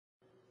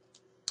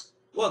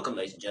Welcome,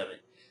 ladies and gentlemen.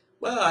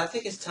 Well, I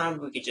think it's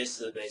time we could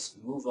just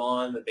basically move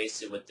on, but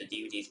basically with the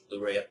DVDs,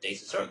 Blu-ray updates,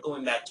 and start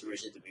going back to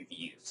originally the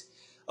reviews.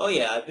 Oh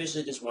yeah, I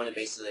basically just want to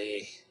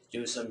basically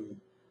do some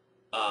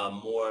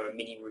more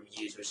mini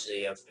reviews,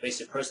 basically of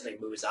basically personally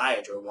movies I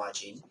enjoy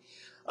watching.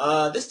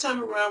 This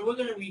time around, we're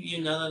gonna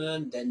review none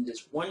other than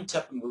this one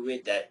type of movie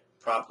that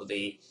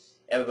probably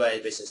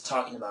everybody basically is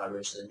talking about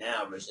originally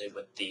now, originally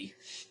with the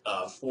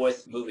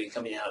fourth movie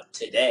coming out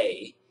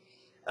today.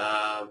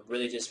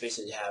 Really just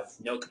basically have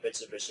no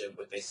comparison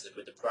with basically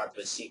with the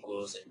proper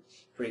sequels and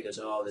prequels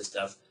and all this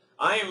stuff.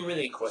 I am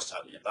really, of course,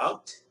 talking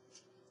about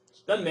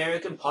the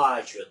American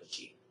Pie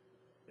trilogy.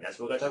 And that's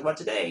what we're going to talk about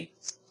today.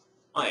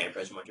 I am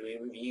President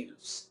doing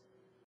reviews.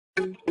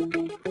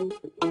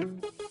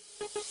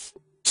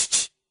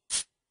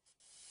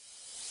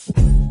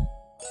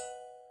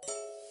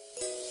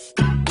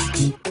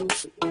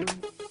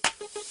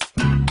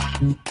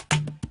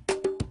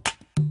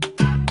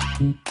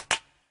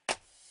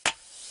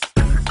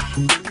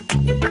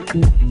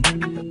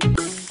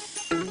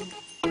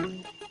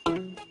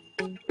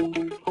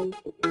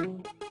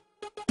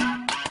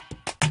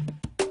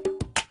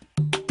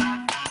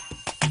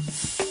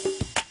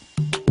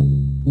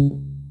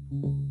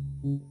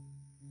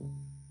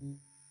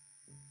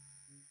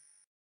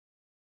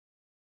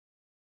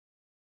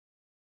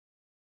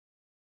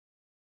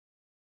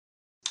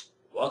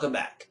 Welcome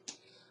back.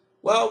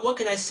 Well, what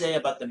can I say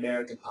about the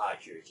American Pie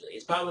trilogy?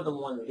 It's probably the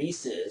one of the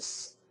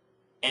leastest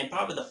and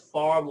probably the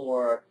far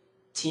more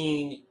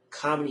teen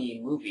comedy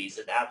movies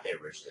that's out there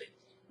originally.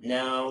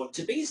 Now,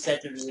 to be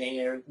set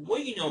there, what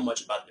do you know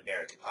much about the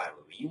American Pie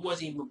movie? You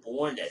wasn't even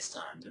born at this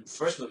time. The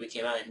first movie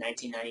came out in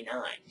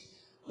 1999.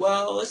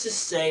 Well, let's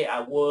just say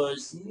I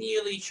was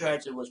nearly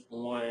tragic, was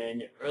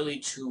born early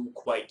to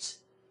quite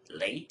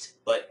late.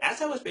 But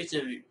as I was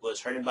basically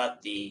was hearing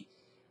about the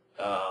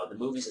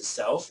movies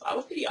itself, I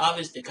was pretty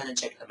obvious to kind of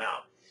check them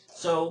out.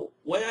 So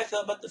what I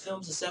felt about the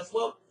films itself,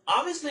 well,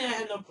 obviously I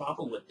had no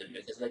problem with them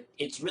because like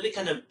it's really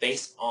kind of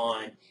based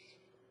on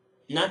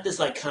not this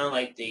like kind of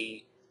like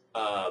the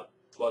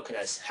what can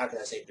I how can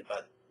I say it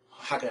about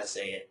how can I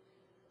say it?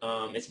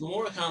 It's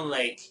more kind of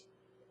like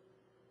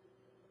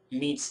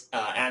meets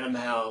Animal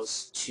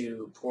House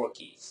to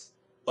Porky's.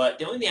 But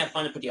the only thing I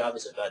find it pretty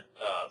obvious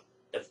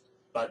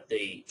about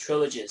the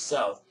trilogy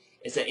itself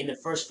is that in the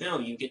first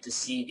film you get to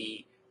see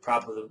the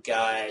proper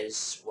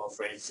guys. Well,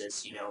 for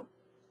instance,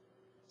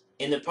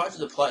 in the parts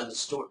of the plot of the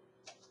story,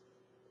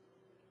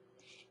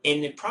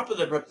 in the proper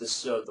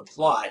the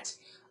plot,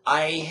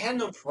 I had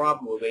no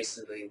problem with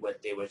basically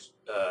what they were.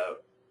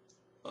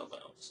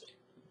 Well,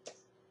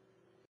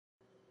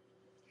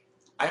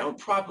 I don't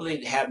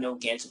probably have no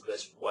answer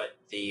with what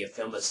the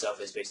film itself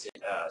is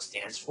basically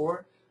stands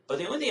for. But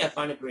the only thing I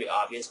find it pretty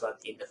obvious about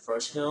in the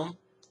first film,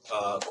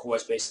 of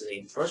course, basically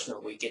in the first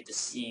film, we get to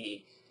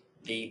see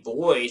the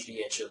boys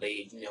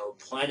eventually,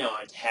 plan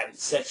on having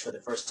sex for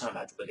the first time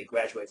after they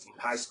graduate from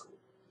high school.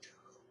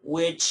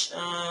 Which,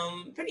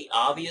 pretty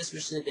obvious,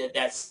 which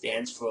that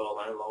stands for a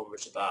lot of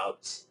language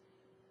about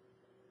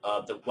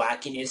the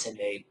wackiness and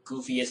the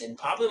goofiest and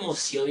probably the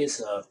most serious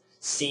of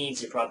scenes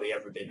that probably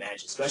ever been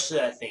managed. Especially,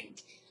 I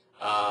think,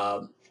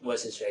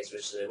 what's his face?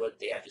 What's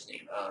the actor's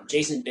name?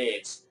 Jason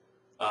Biggs,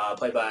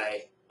 played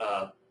by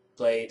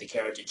play the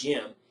character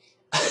Jim,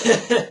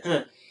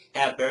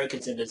 have very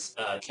considered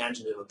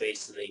character that were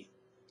basically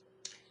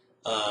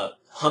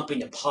humping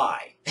the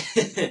pie.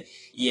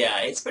 Yeah,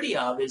 it's pretty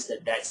obvious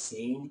that that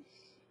scene,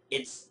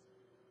 it's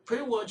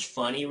pretty much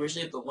funny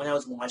originally, but when I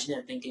was watching it,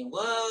 I'm thinking,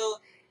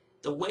 well,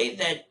 the way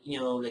that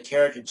the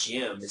character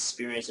Jim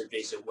experiences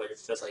basically what it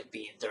feels like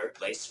being in third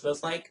place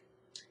feels like,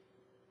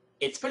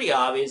 it's pretty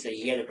obvious that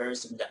he had a very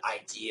similar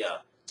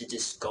idea to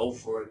just go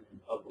for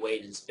a way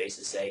to just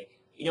basically say,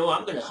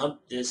 I'm gonna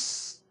hump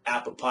this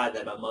apple pie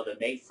that my mother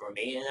made for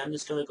me, and I'm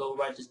just gonna go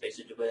right just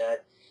basically do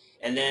that.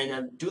 And then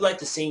I do like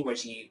the scene where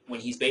when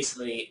he's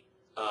basically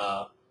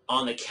uh,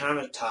 on the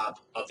countertop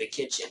of the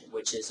kitchen,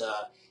 which is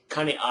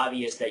kind of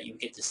obvious that you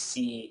get to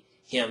see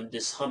him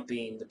just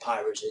humping the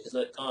pie originally.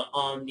 Because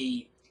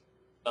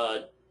uh,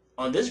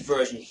 on this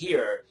version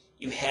here,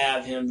 you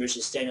have him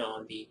versus standing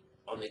on the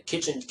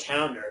kitchen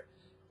counter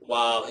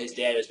while his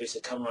dad is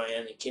basically coming around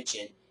in the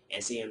kitchen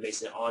and see him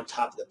basically on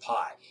top of the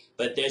pie.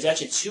 But there's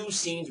actually two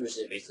scenes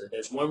versus basically.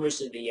 There's one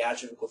versus the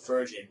theatrical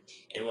version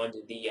and one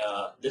to the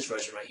this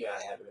version right here.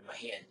 I have it in my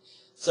hand.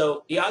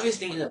 So the obvious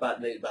thing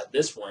about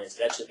this one is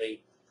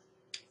actually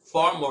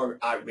far more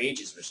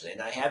outrageous version,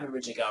 and I haven't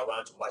originally got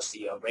around to watch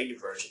the rated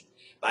version,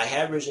 but I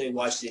have originally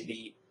watched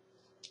the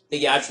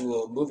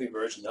actual movie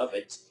version of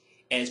it,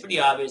 and it's pretty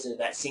obvious that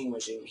that scene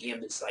was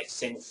him is like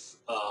sitting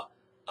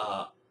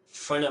uh,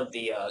 front of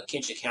the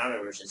kitchen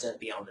counter version instead of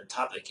being on the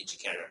top of the kitchen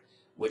counter,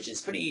 which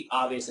is pretty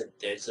obvious that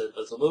there's a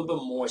little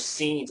bit more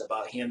scenes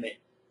about him.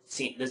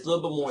 There's a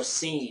little bit more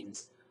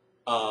scenes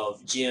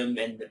of Jim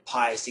and the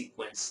pie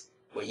sequence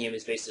where him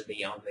is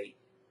basically on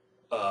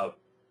the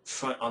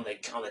front on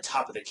the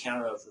top of the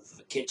counter of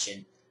the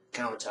kitchen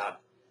countertop.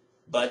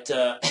 But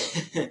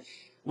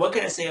what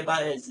can I say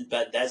about it is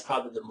that that's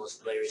probably the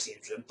most hilarious scene.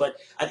 But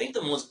I think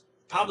the most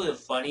probably the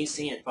funny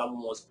scene and probably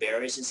the most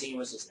embarrassing scene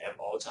was just of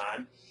all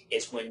time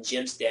is when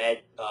Jim's dad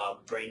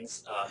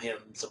brings him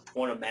some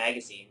porno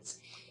magazines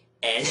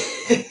and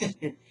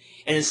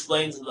and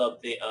explains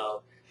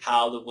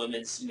how the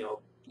women's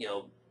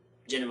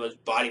gender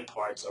body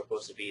parts are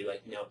supposed to be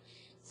like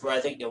for I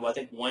think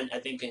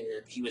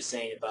he was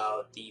saying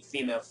about the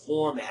female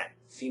form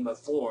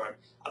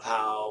of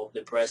how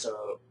the breasts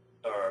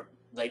are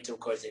like of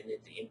course in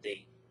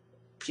the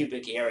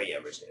pubic area.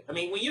 I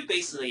mean, when you're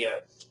basically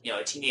a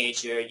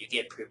teenager, you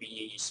get puberty,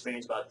 you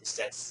experience about the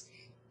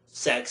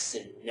sex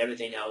and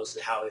everything else,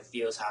 how it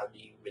feels, how do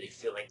you really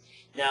feeling.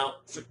 Now,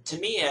 to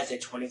me as a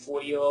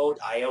 24-year-old,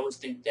 I always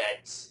think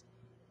that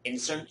in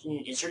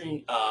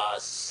certain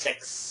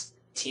sex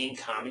teen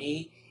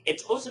comedy,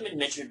 it's also been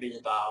mentioned a bit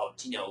about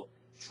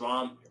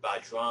drama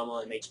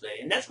and major play,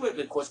 and that's where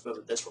the course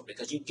of this one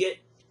because you get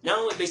not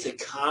only basically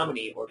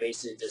comedy or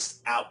basically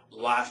just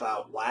laugh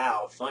out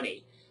loud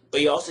funny,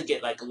 but you also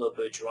get like a little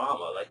bit of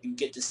drama. Like you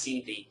get to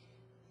see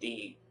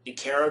the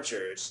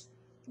characters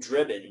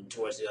driven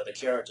towards the other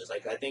characters.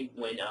 Like I think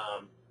when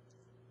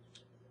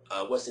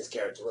what's this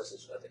character? What's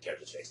this other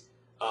character's face?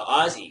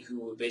 Ozzy,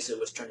 who basically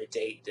was trying to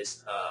date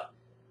this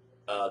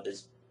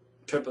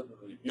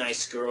perfectly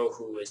nice girl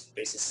who is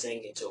basically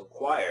singing to a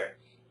choir,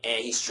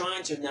 and he's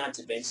trying to not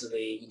to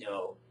basically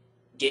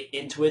get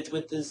into it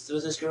with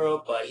this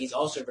girl, but he's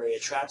also very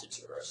attracted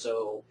to her.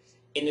 So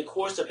in the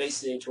course of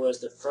basically towards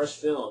the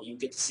first film, you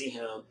get to see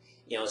him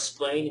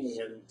explaining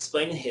his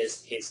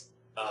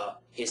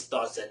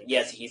thoughts that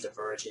yes he's a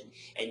virgin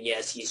and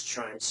yes he's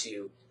trying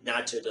to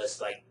not to just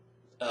like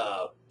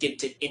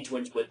get into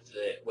it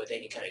with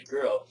any kind of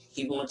girl.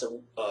 He wants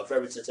a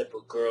very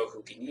typical girl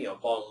who can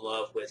fall in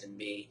love with and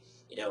be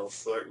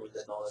flirt with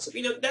and all that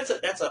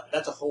stuff.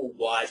 That's a whole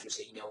wide for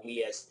say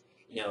we as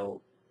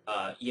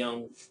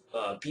young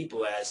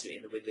people as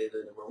in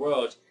the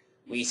world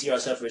we see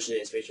ourselves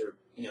as basically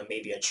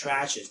maybe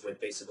attracted with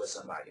basically with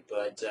somebody.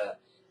 But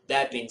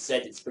that being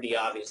said, it's pretty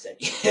obvious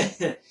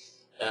that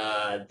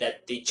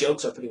that the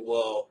jokes are pretty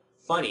well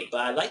funny.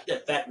 But I like the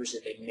fact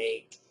that they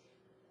make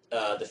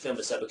the film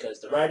itself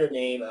because the writer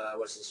name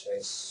what's his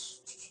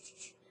face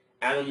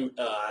Adam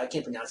I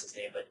can't pronounce his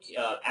name but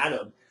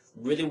Adam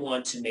really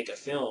wanted to make a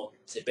film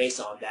to based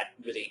on that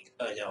really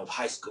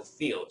high school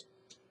field.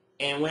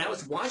 And when I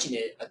was watching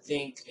it, I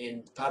think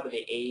in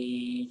probably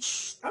age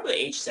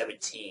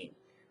 17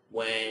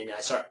 when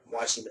I started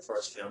watching the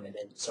first film and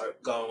then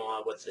start going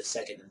on with the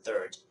second and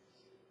third.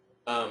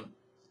 Um,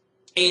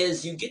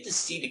 is you get to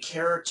see the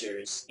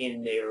characters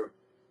in their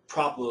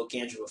proper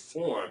Gandra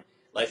form.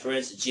 Like for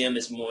instance, Jim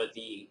is more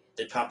the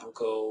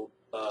tropical,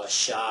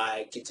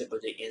 shy, typical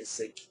the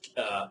insect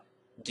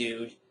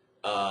dude.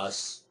 Uh,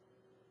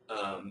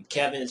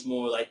 Kevin is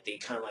more like the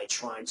kind of like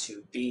trying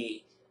to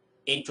be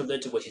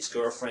introverted with his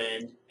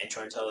girlfriend and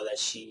trying to tell her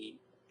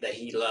that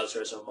he loves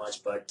her so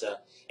much, but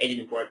it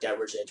didn't work that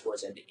much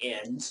towards at the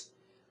end.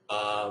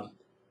 Um,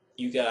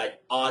 you got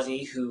Oz,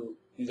 who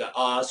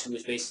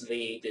is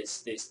basically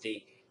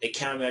the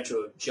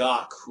countermeasure of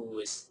Jock, who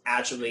is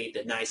actually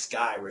the nice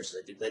guy,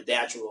 versus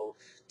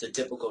the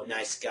typical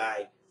nice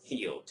guy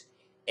field.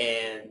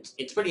 And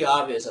it's pretty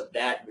obvious of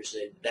that,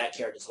 that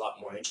character is a lot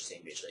more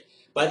interesting, visually.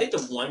 But I think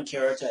the one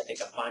character I think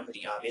I find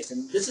pretty obvious,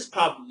 and this is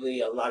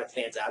probably a lot of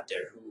fans out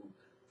there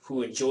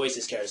who enjoys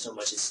this character so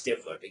much, is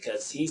Stifler,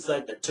 because he's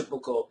like the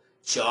typical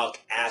jock,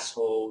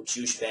 asshole,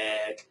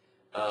 douchebag,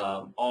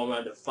 all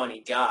around a funny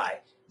guy.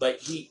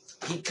 But he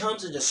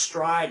comes into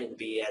stride and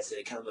be as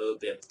a kind of a little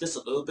bit, just a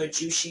little bit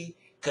juicy,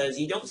 because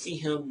you don't see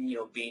him,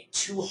 be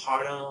too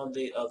hard on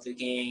the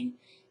gang.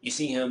 You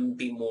see him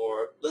be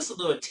more, just a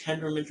little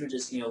temperamental,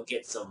 just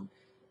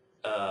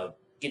uh,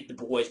 get the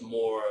boys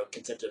more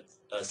consensitive,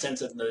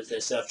 sense of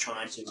themselves,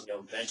 trying to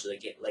eventually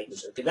get laid.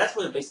 Because that's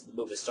where basically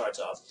the movie starts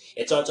off.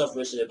 It starts off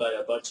with about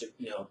a bunch of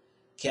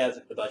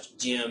about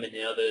Jim and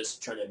the others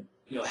trying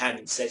to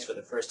having sex for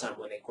the first time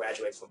when they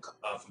graduate from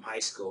high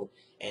school,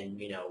 and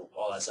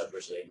all that stuff.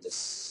 Virtually,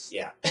 just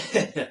yeah,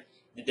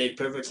 the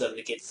privilege of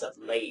to get stuff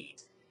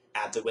laid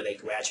after when they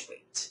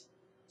graduate.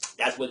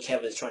 That's what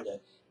Kevin is trying to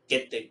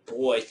get the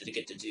boys to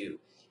get to do.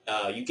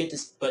 You get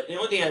this, but the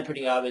only thing I'm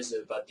pretty obvious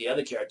about the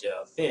other character,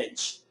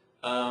 Finch,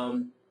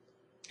 um,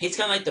 he's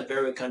kind of like the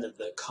very kind of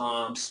the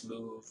calm,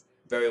 smooth,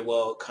 very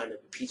well kind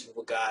of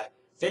peaceful guy.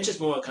 Finch is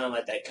more kind of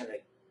like that kind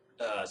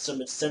of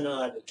similar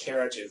like a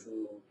character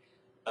who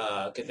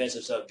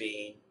convinces himself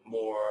being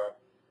more,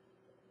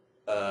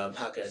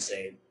 how can I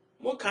say,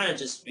 more kind of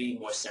just being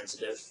more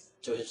sensitive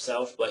to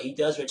himself, but he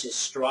does reach his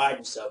stride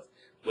himself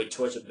with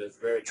towards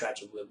with very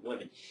attractive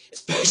women,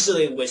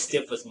 especially with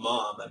Stifler's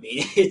mom. I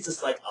mean, it's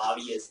just like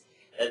obvious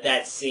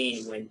that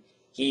scene when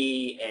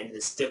he and the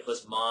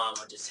Stifler's mom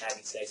are just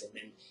having sex, and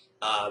then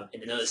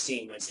in another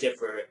scene when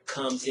Stifler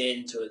comes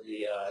into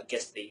the I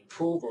guess the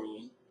pool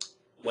room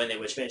when they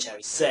were finished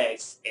having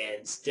sex,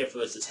 and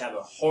Stifler just have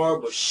a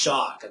horrible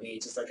shock. I mean,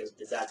 it's just like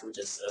it's actually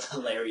just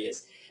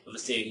hilarious of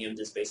seeing him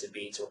just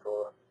basically being to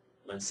her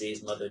when see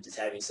his mother just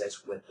having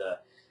sex with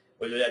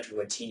actually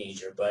a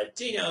teenager. But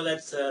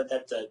that's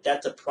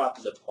a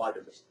popular part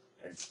of it.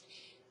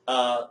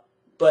 Uh,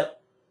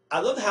 but I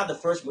love how the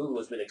first movie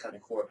was really kind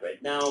of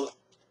corporate. Now,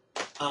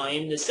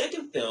 in the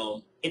second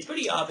film, it's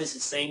pretty obvious the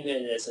same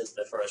thing as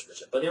the first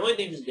version. But the only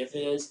thing that's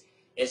different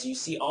is you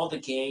see all the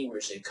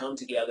gamers that come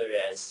together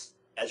as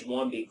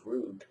one big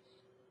group.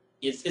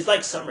 It's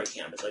like summer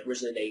camp. It's like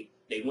originally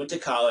they went to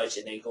college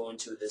and they go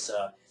into this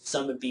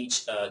summer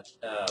beach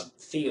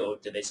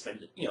field that they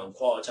spend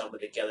quality time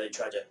with together and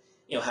try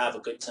to have a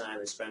good time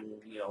and spend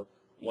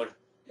what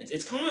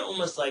it's kind of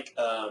almost like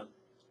I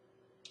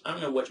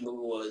don't know which movie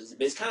it was,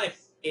 but it's kind of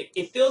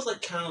it feels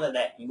like kind of like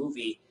that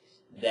movie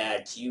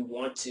that you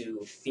want to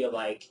feel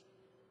like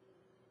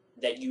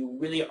that you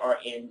really are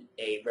in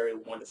a very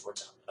wonderful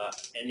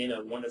and in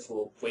a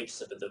wonderful great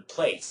sort of the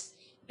place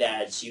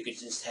that you could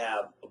just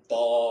have a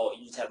ball,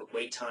 you just have a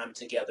great time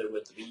together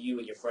with you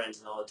and your friends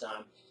and all the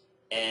time.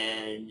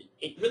 And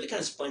it really kind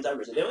of explains out.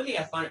 The only thing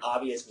I find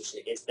obvious which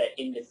is that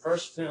in the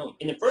first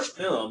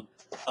film,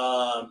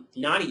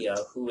 Nadia,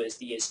 who is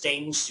the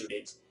exchange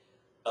student,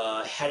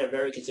 had a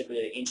very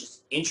considerable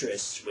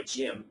interest with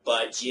Jim,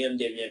 but Jim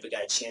didn't ever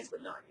got a chance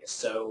with Nadia.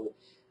 So,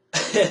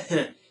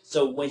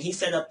 so when he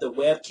set up the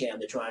webcam,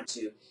 they're trying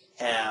to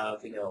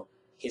have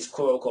his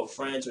quote unquote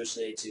friends, which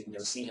they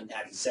to see him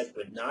having sex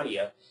with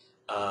Nadia.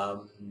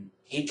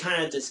 He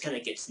kind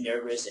of gets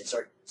nervous and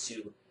start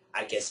to,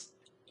 I guess,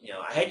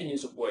 I hate to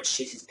use the word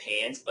shit his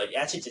pants, but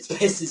actually just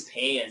piss his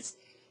pants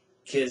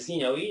because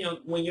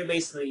when you're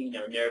basically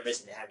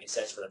nervous and having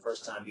sex for the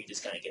first time, you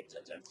just kind of get to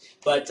them.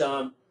 But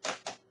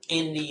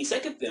in the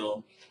second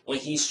film, when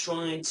he's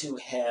trying to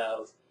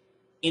have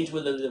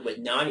interrelated with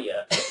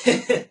Nadia,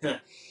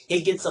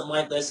 he gets some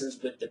life lessons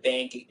with the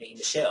band named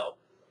Michelle,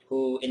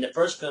 who in the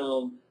first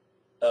film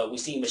we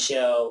see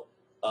Michelle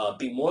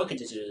be more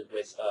consistent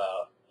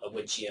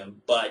with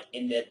Jim, but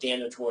in the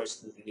end of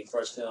towards the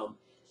first film,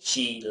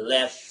 she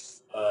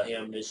left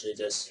him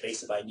just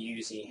basically by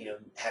using him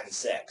having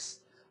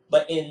sex.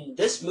 But in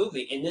this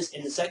movie, in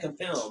the second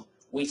film,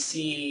 we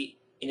see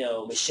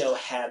Michelle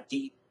have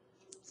deep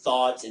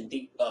thoughts and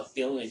deep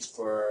feelings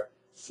for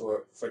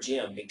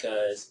Jim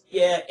because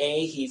yeah,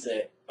 a he's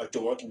a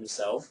dork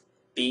himself.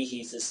 B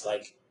he's just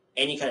like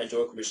any kind of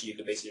dork which you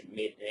could basically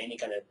meet any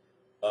kind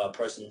of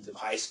person through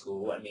high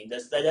school. I mean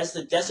that's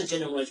the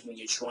general when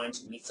you're trying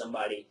to meet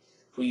somebody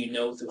who you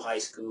know through high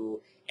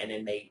school and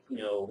then they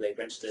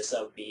register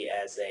themselves be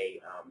as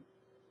a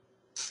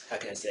how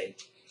can I say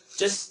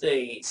just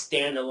a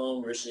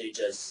standalone versus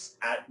just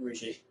at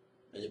versus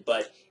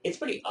but it's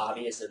pretty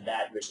obvious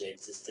that versus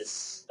it's just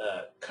this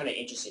kind of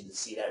interesting to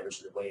see that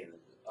versus the way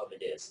of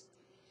it is.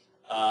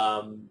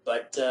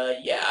 But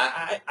yeah,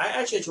 I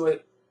actually enjoy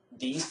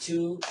these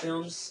two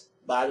films,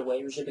 by the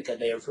way, Richard, because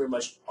they are pretty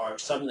much are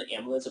some of the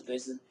emblems of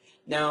this.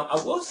 Now,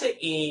 I will say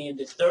in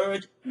the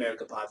third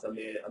American Pie film,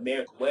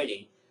 American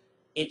Wedding,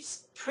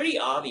 it's pretty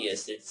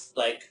obvious. It's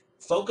like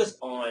focused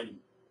on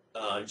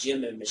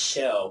Jim and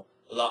Michelle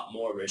a lot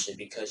more, Richard,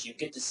 because you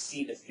get to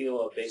see the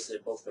feel of basically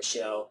both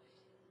Michelle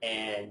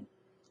and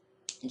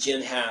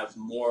Jim have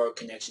more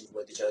connections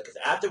with each other because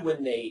after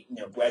when they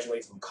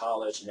graduate from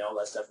college and all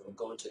that stuff and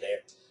going to their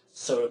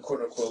sort of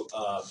quote unquote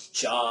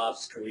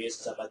jobs, careers,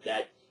 stuff like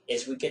that,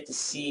 is we get to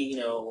see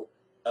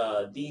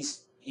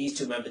these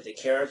two members, the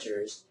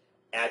characters,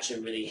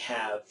 actually really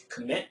have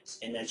commit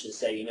and actually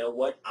say, you know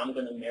what, I'm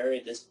gonna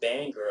marry this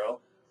band girl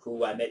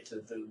who I met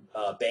through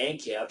the band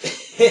camp,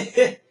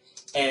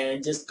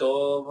 and just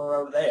go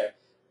over there.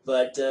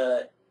 But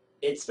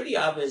it's pretty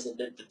obvious that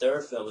the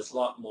third film is a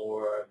lot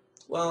more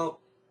well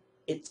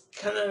it's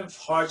kind of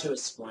hard to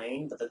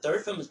explain, but the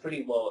third film is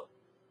pretty well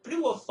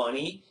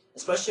funny,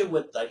 especially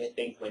with like I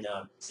think when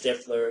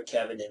Stifler,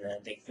 Kevin, and I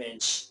think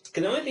Finch.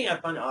 Because the only thing I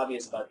find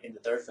obvious about in the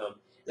third film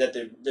is that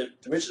the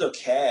original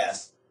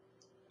cast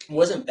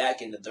wasn't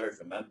back in the third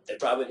film. They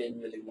probably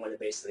didn't really want to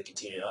basically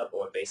continue up,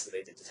 or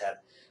basically they just have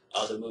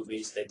other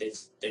movies that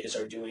they just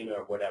are doing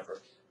or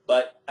whatever.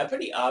 But I'm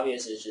pretty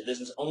obvious is that this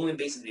was only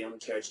basically the only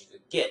character you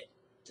could get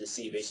to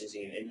see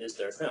basically in this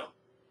third film.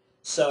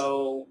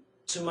 So,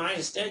 to my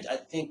extent, I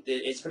think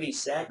that it's pretty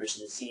savage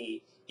to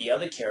see the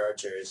other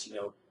characters,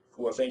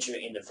 who are featured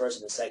in the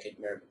first and the second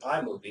American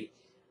Pie movie,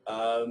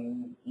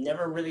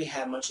 never really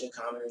had much in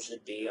common or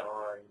should be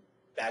on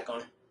back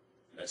on.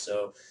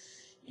 So,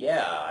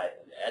 yeah,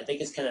 I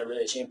think it's kind of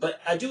really a shame.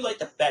 But I do like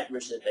the fact,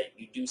 Richard, that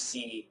you do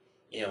see,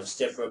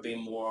 Stifler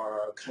being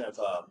more kind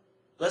of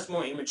less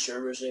more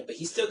immature, Richard, but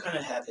he still kind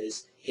of have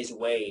his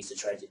ways to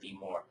try to be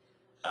more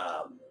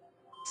um,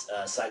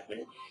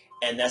 segment,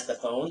 and that's the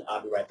phone.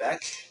 I'll be right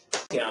back.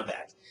 Okay, I'm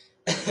back.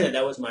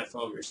 That was my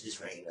phone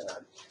just ringing.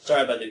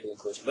 Sorry about the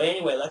conclusion. But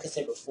anyway, like I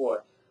said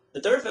before,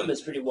 the third film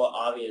is pretty well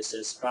obvious.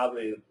 It's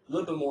probably a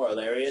little bit more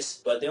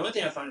hilarious, but the only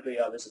thing I find pretty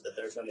obvious with the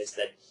third film is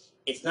that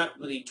it's not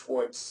really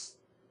towards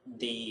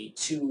the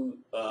two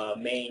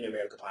main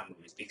American Pie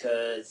movies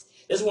because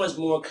this one's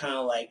more kind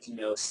of like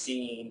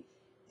seeing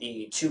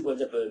the two of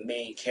the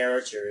main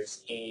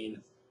characters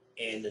in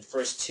the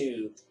first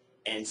two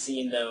and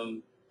seeing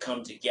them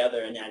come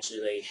together and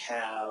actually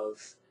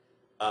have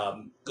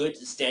good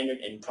standard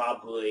and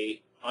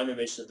probably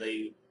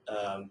unoriginally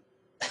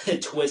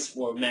twist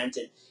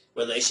romantic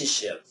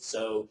relationship.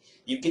 So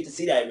you get to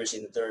see that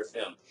originally in the third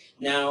film.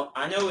 Now,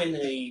 I know in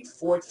the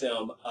fourth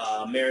film,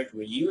 American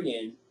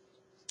Reunion,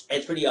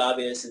 it's pretty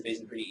obvious. It's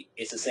basically pretty.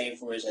 It's the same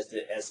footage as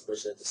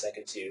the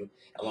second two,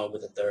 along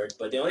with the third.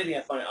 But the only thing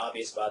I find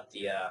obvious about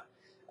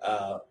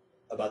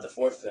the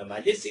fourth film,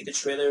 I did see the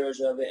trailers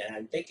of it, and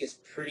I think it's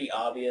pretty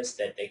obvious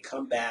that they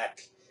come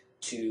back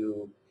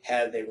to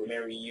have their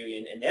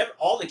reunion, and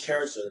all the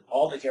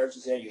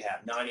characters there. You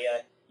have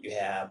Nadia, you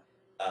have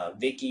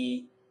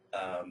Vicky.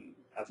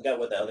 I forgot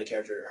what the other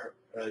character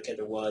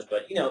was,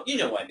 but you know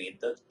what I mean.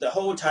 The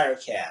whole entire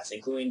cast,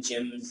 including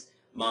Jim's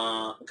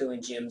mom,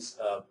 including Jim's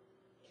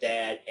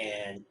dad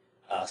and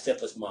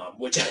Syphilis mom,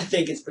 which I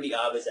think is pretty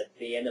obvious at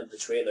the end of the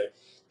trailer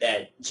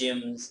that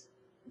Jim's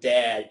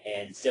dad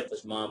and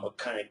Syphilis mom are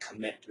kind of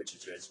connected,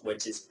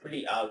 which is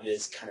pretty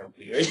obvious, kind of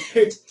weird.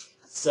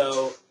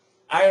 So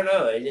I don't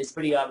know. It's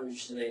pretty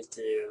obvious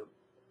to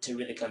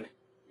really come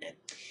in.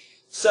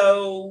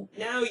 So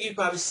now you've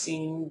probably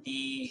seen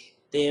the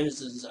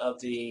images of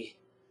the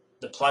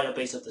plot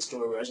base of the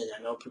story rush, and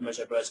I know pretty much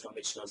everybody's going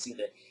to see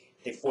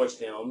the fourth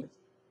film.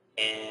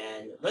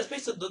 And let's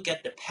basically look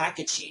at the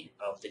packaging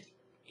of the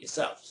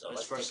itself. So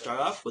let's first start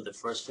off with the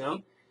first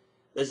film.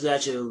 This is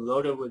actually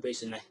loaded with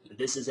basically.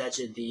 This is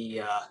actually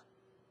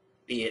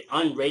the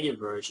unrated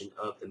version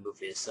of the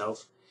movie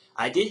itself.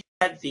 I did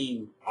have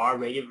the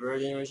R-rated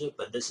version,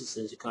 but this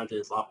is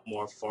content is a lot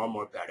more, far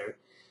more better.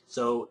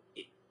 So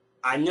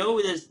I know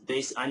it is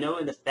based. I know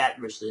in the fat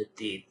version,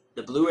 the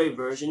Blu-ray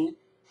version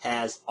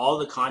has all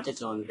the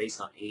contents on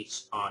based on each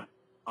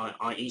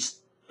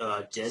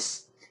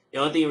disc. The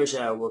only thing which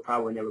I will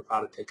probably never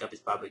pick up is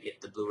probably get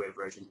the Blu-ray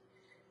version.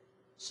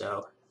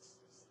 So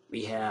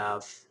we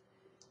have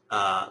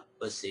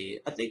let's see.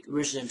 I think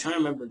originally I'm trying to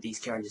remember these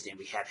characters' names.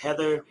 We have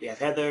Heather, we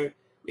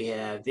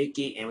have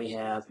Vicky, and we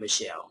have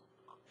Michelle,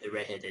 the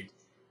redheaded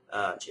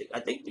chick. I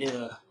think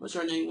what's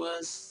her name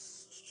was.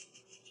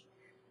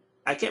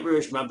 I can't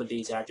really remember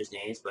these actors'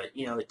 names, but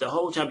the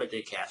whole time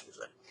the cast was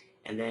like.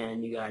 And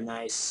then you got a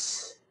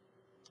nice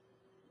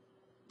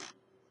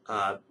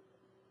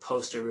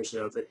poster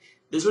version of it.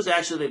 This was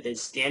actually the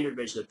standard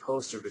version of the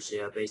poster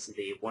version,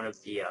 basically one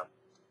of the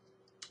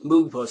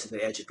movie posters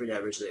they actually printed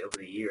out originally over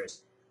the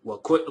years. Well,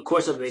 of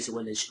course,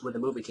 basically when the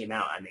movie came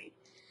out, I mean.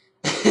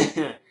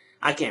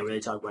 I can't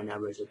really talk about now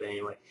version, but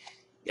anyway.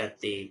 You got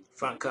the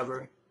front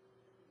cover,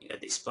 you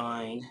got the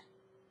spine.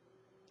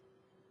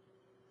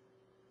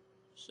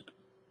 So,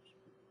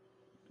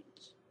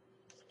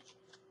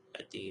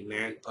 got the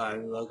American Pie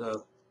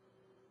logo.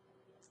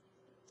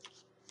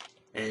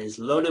 And it's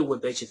loaded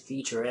with basic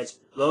feature. It's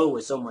loaded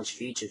with so much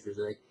features,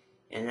 really.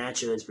 And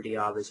actually, it's pretty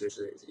obvious.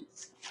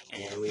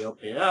 And then we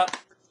open it up.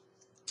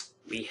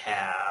 We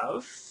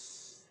have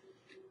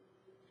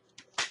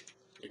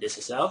the disc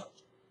itself.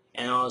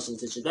 And also, in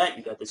addition to that,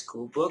 you got this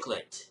cool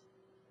booklet.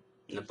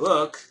 In the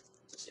book,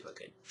 let's see if I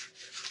can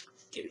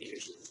give it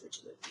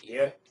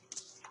here.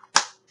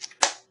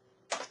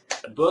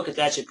 The book is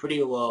actually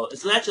pretty well.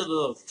 It's actually a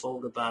little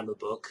folded bound the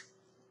book.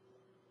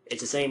 It's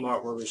the same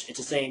artwork. It's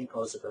the same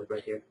poster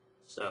right here.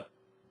 So,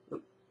 there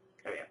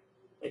we go.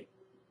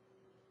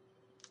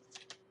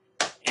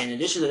 And in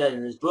addition to that,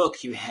 in this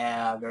book, you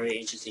have very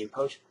interesting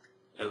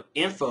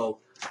info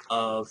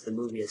of the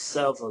movie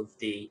itself, of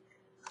the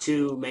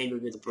two main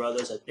movie, the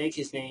brothers. I think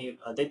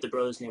the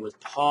brother's name was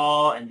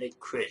Paul, and then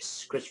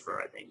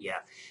Christopher, I think,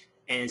 yeah.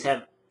 And it's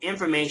have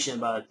information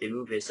about the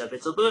movie itself.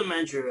 It's a little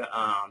miniature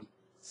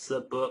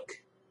slip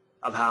book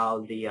of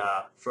how the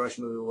first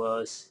movie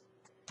was,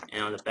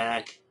 and on the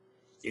back,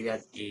 you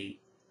got the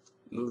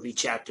movie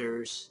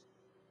chapters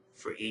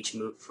for each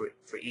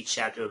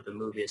chapter of the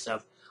movie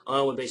itself,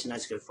 along with basically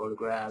nice good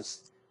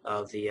photographs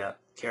of the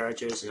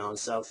characters and all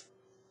stuff.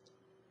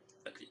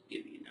 I could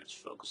give you a nice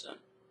focus on.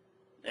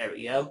 There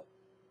we go.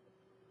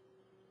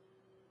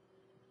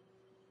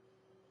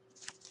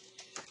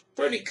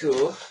 Pretty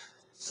cool.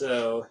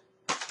 So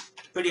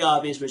pretty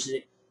obvious,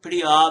 originally,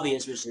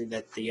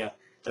 that the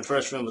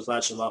first film was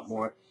actually a lot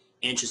more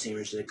interesting,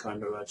 originally, the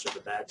Condor Rush of the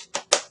back.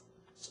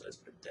 So let's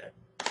put that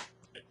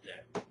right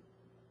there.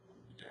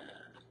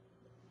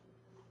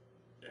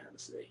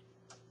 Let's see.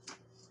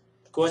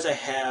 Of course, I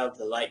have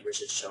the light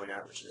version showing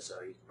out,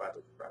 so you can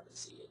probably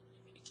see it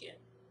if you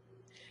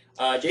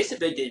can. Jason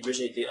Bigg did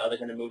originally the other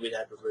kind of movie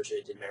that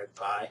originally did American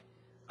Pie.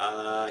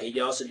 He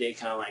also did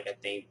kind of like I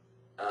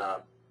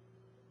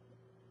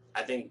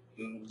think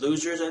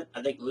Losers.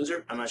 I think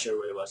Loser. I'm not sure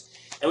what it was.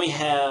 Then we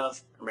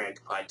have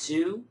American Pie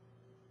 2.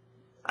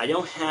 I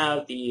don't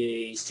have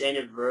the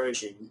standard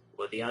version,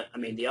 or the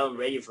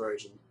unrated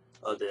version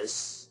of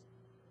this.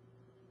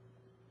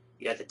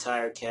 You got the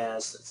tire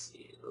cast. Let's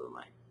see. Oh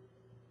my.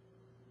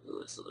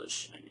 Ooh, it's a little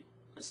shiny.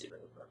 Let's see if I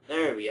can.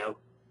 There we go.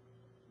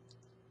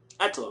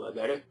 That's a little bit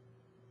better.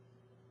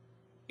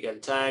 You got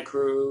the tire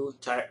crew.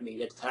 You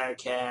got the tire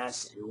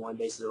cast in one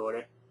basic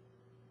order.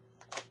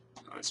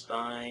 On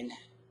spine.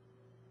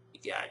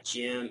 You got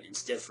Jim and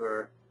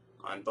Stiffer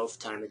on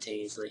both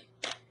simultaneously.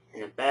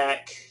 In the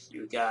back,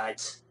 you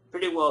got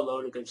pretty well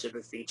loaded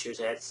considered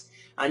features.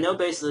 I know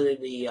basically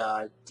the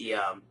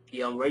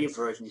unrated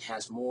version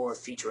has more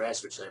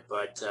featurettes with it,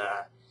 but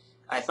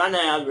I found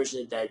out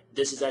originally that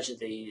this is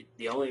actually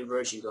the only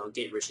version you're gonna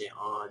get originally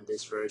on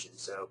this version.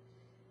 So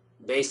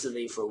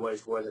basically, for what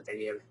it's worth, I think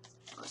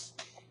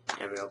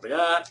we open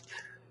up.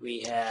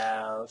 We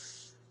have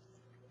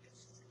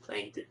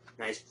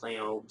nice plain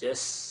old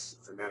disc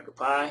of American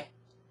Pie.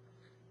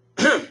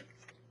 And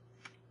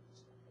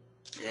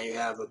then you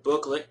have a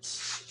booklet.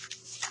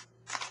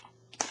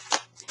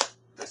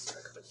 There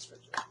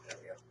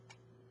we go.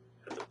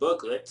 Have the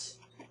booklet.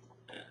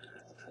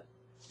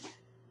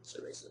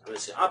 So basically,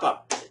 let's see. I'll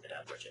pop it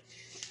out for you.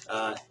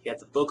 You have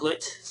the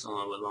booklet, so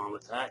along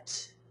with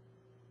that.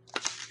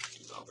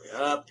 Open it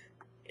up.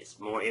 It's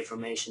more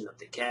information of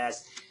the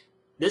cast.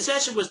 This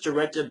actually was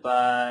directed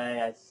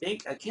by,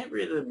 I can't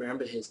really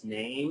remember his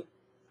name.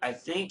 I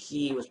think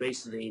he was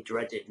basically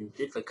directed and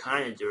did the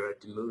kind of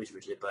direct the movies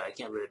with it, but I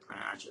can't really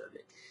pronounce it of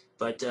it.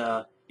 But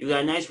you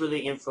got a nice,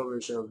 really info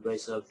of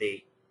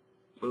the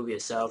movie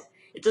itself.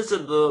 It's just a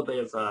little bit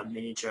of a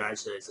miniature,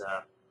 actually, it's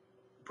a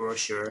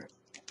brochure.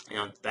 And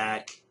on the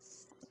back,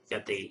 you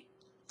got the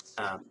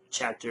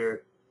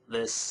chapter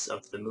lists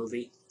of the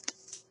movie.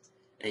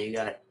 And you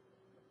got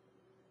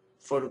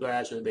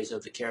photographs based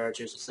of the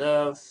characters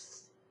itself.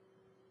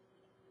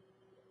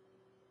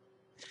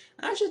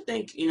 I actually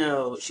think,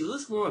 she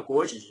looks more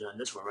gorgeous on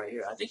this one right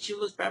here. I think she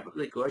looks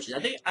probably gorgeous. I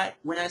think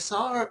when I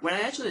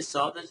actually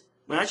saw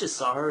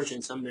her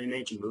in some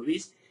major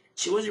movies,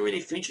 she wasn't really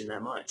featured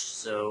that much.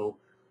 So,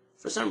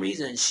 for some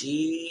reason,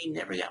 she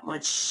never got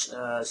much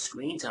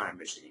screen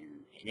time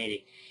in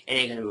any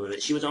kind of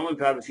movie. She was only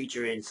probably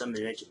featured in some of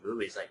the major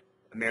movies, like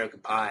American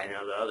Pie and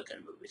other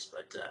kind of movies.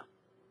 But,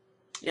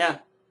 yeah,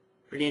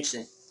 pretty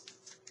interesting.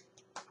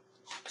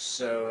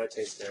 So, that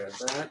takes care of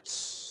that.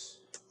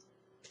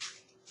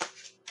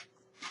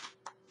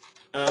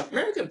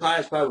 American Pie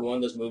is probably one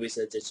of those movies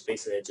that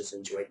I just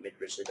enjoyed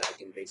mid-richly that I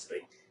can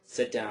basically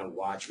sit down and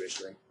watch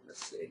richly.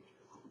 Let's see.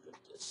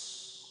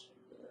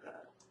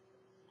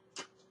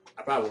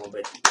 I probably won't,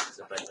 but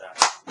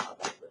I'll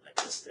put it like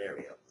this. There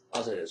we go.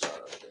 I'll say this all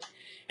over.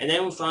 And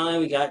then finally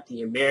we got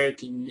the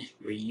American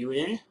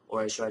Reunion,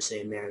 or should I say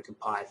American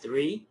Pie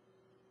 3.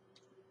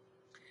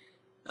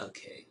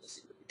 Okay, let's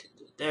see what we can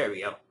do. There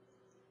we go.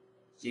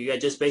 So you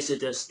got just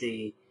basically just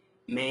the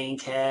main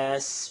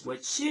cast,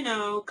 which,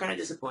 kind of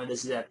disappointed.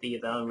 This is at the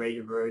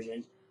unrated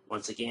version,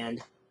 once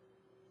again.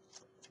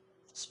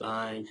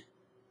 Spine.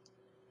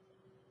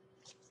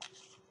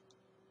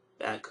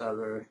 Back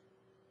cover.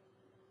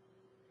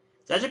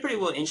 That's a pretty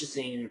well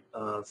interesting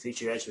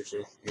feature extra.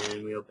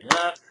 And we open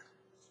up.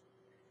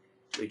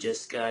 We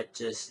just got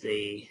just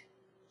the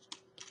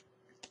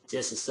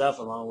stuff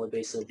along with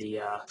basically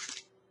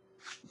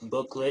the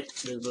booklet.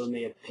 There's a little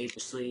made a paper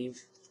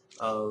sleeve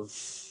of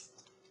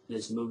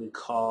this movie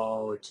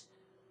called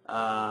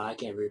I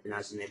can't really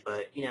pronounce the name,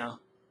 but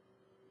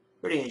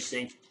pretty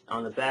interesting.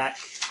 On the back,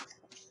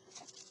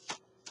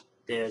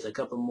 there's a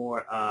couple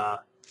more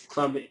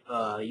Columbia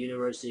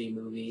University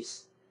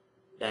movies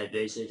that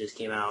basically just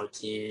came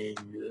out in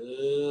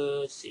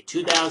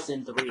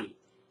 2003.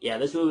 Yeah,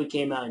 this movie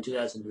came out in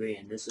 2003,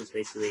 and this was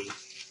basically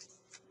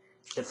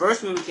the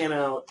first movie came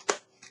out.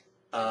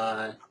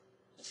 I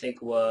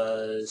think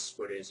was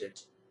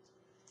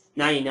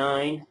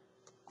 99,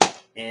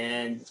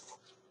 and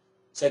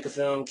second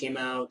film came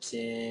out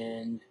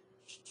in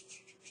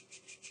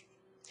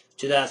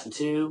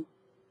 2002,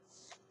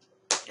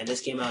 and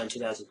this came out in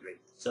 2003.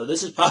 So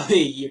this is probably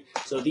a year.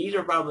 So these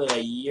are probably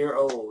a year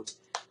old.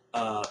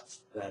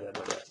 Let's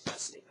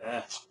see.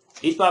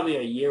 These probably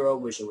a year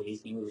old version when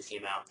these movies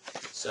came out.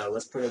 So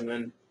let's put them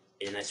in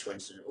a nice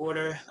coincident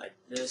order like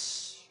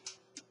this.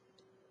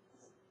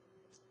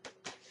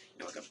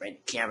 I can bring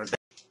the camera back.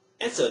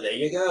 And so there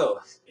you go,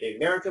 the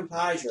American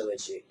Pie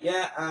trilogy.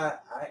 Yeah,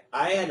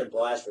 I had a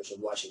blast for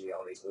watching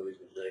all these movies,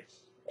 really.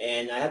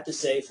 And I have to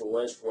say, for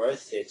what it's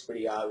worth, it's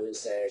pretty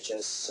obvious that it's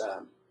just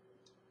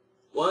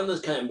one of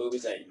those kind of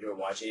movies that you're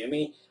watching. I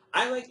mean,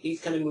 I like these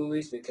kind of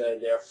movies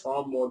because they're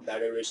far more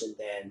better written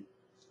than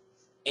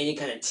any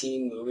kind of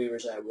teen movie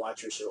which I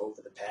watched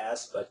over the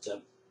past. But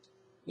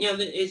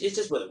it's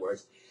just what it's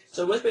worth.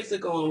 So let's basically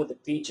go on with the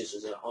features.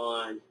 So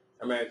on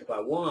American Pie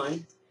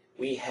 1,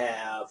 we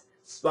have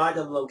spot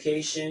of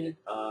location,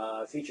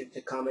 featured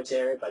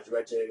commentary by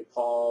director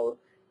Paul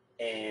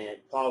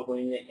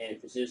Green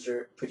and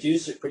producer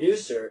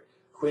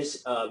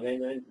Chris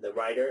Vinland, the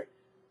writer.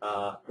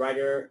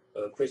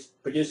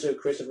 Producer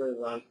Christopher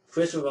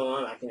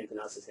Vallon, I can't even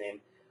pronounce his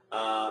name.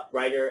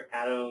 Writer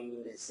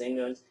Adam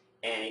Singland,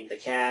 and the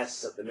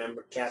cast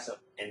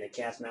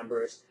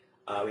members.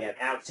 We have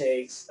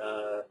outtakes,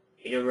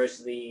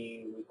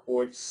 University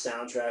records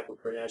soundtrack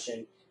with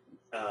production,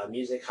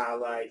 music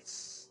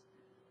highlights,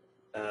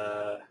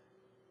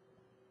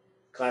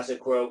 classic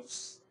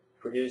quotes,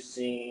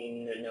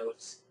 producing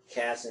notes,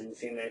 cast and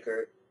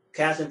filmmaker,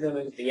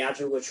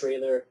 theatrical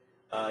trailer,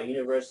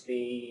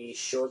 university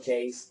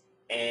showcase,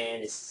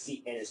 and a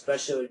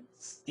special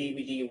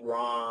DVD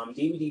ROM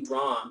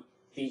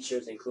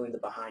features, including the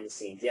behind the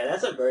scenes. Yeah,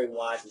 that's a very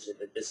wise decision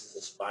that this is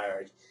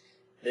inspired.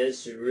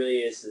 This really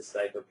is just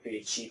like a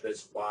pretty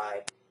cheapest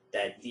why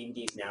that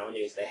DVDs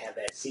nowadays they have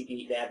that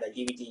they have that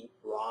DVD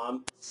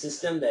ROM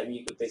system that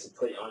you could basically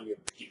put it on your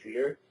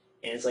computer,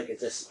 and it's like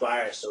it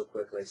expires so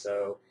quickly.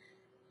 So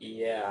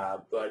yeah,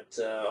 but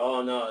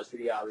oh no, it's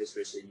pretty obvious.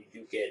 Richard,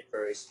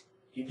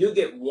 you do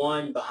get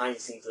one behind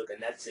the scenes look,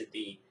 and that's at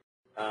the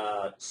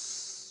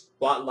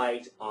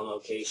spotlight on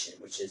location,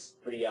 which is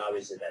pretty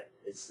obvious that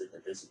it's a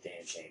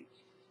damn shame.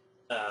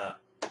 Uh,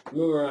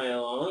 Moving right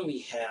along, we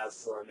have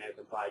for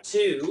American Pie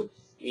 2,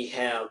 we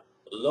have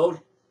load.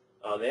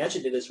 Oh, they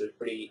actually did this with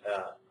pretty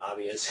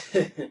obvious.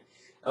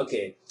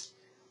 Okay,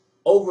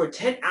 over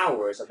 10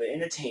 hours of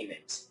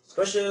entertainment.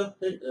 Special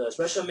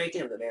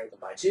making of American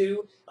Pie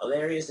 2,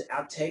 hilarious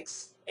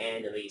outtakes,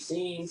 and deleted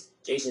scenes.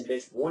 Jason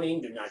Biggs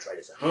warning, do not try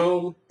this at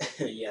home.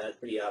 Yeah, that's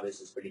pretty obvious.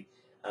 It's pretty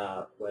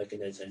well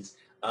convincing.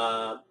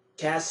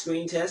 Cast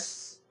screen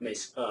tests.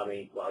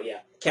 Well, yeah,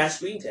 cast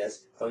screen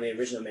tests from the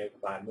original American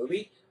Pie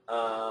movie.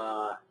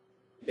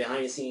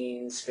 Behind the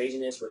scenes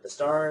craziness with the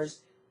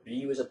stars.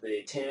 Reviews of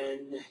the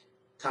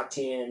top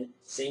 10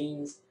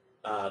 scenes.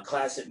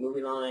 Classic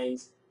movie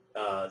lines.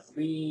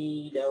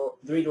 Three door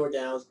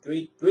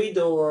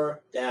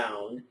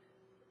down,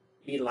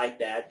 be like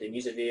that. The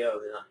music video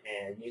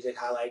and music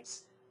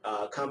highlights,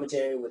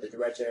 commentary with the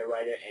director,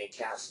 writer, and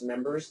cast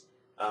members,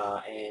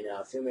 and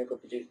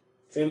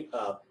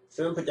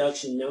film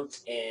production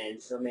notes and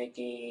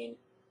filmmaking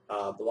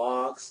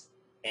blogs,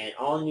 and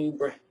all new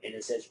and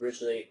it says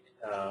virtually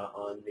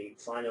on the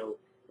final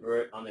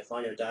on the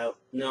final dial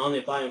no on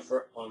the final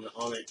on the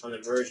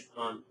version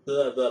on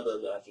blah blah blah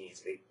blah. I can't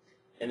speak.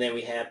 And then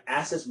we have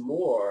access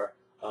more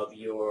of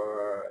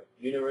your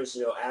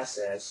universal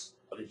access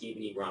of the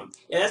DVD ROM.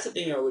 Yeah, that's the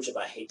thing I wish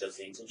about. I hate those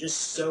things. They're just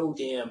so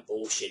damn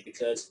bullshit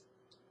because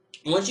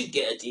once you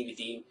get a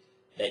DVD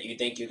that you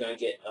think you're going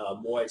to get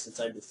more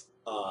extensive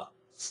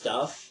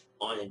stuff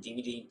on a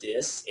DVD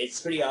disc, it's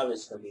pretty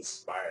obvious it's going to be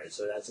expired.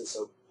 So that's just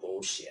so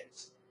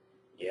bullshit.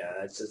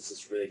 Yeah,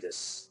 it's really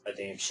just a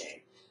damn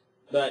shame.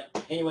 But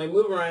anyway,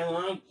 moving right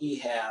along, we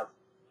have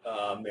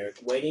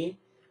American Waiting.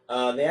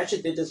 They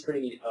actually did this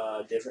pretty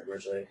different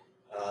originally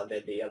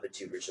than the other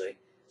two originally.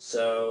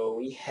 So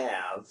we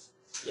have,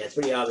 yeah, it's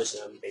pretty obvious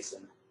based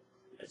on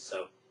it.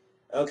 So,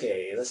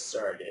 okay, let's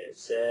start it. It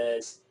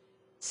says,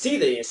 see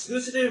the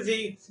exclusive,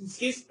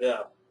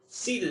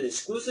 see the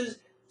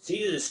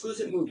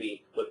exclusive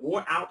movie with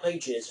more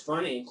outrageous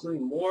fun,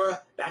 including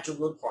more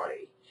bachelor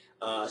party,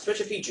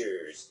 special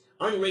features,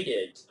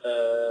 unrated,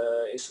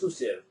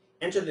 exclusive.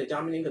 Enter the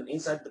dominating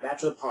inside the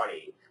bachelor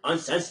party.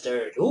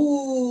 Uncensored.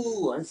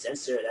 Ooh,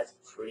 uncensored. That's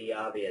pretty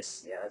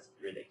obvious. Yeah, that's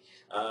really.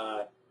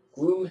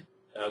 Groom,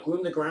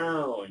 groom the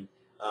ground.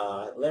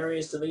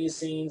 Hilarious deleted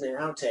scenes and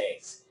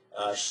outtakes.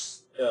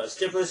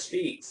 Stifler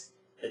speaks.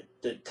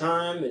 The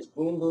time is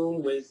boom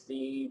boom with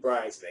the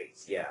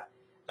bridesmaids. Yeah.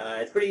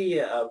 It's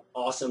pretty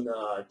awesome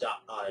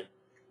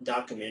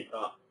document.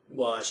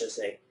 Well, I should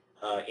say,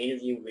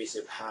 interview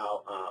recently of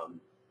how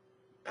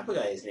I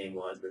forgot his name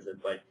was,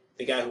 but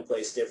the guy who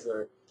plays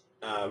Stifler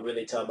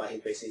really talked about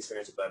his basic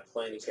experience about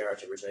playing the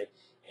character originally,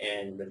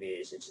 and really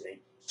is interesting.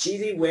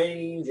 Cheesy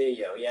wedding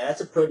video. Yeah, that's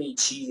a pretty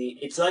cheesy.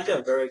 It's like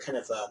a very kind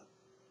of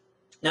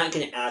not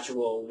an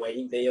actual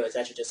wedding video. It's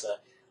actually just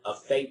a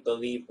fake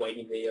believe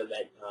wedding video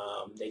that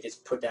they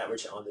just put that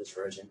version on this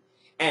version,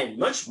 and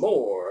much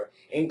more,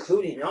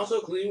 including a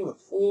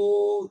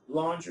full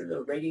laundry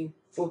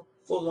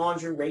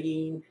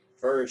rating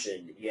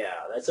version.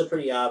 Yeah, that's a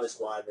pretty obvious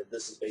why that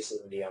this is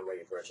basically the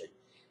unrated version.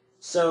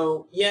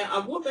 So yeah, I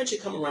will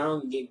eventually come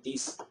around and get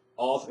these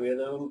all three of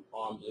them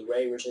on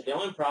Blu-ray version. The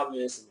only problem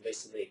is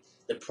basically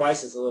the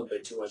price is a little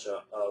bit too much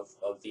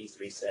of these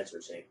three sets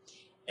version.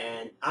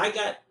 And I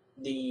got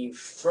the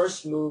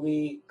first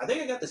movie. I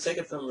think I got the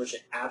second film version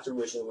after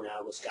originally when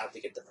I was got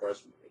to get the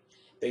first movie.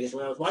 Because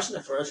when I was watching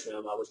the first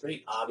film, I was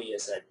pretty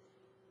obvious that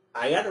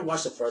I got to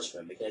watch the first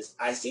film because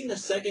I seen the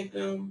second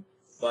film,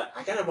 but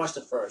I got to watch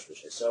the first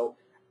version. So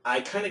I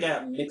kind of got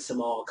to mix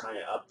them all kind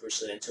of up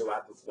recently until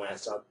right before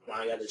when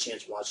I got the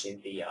chance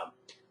watching the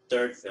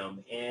third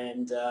film,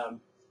 and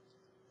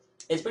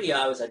it's pretty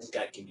obvious. I just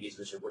got confused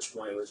which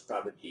one was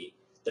probably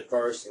the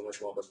first and which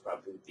one was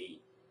probably the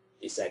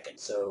second.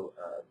 So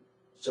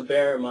so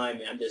bear in mind,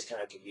 man, I'm just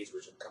kind of confused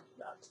which I'm coming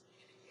about.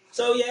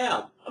 So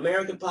yeah,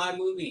 American Pie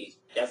movie,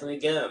 definitely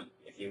get them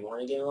if you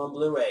want to get them on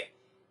Blu-ray.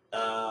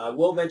 I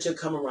will eventually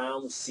come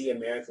around and see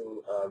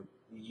American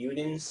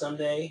Reunion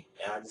someday,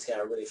 and I just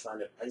gotta really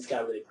find it. I just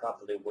gotta really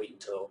properly wait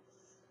until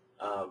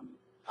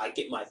I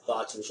get my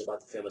thoughts about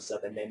the film and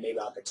stuff, and then maybe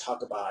I could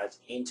talk about it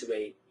into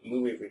a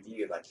movie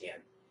review if I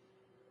can.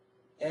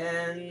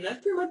 And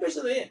that's pretty much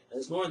basically it.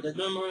 There's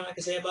no more I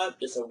can say about it.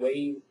 Just a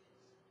way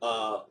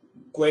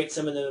great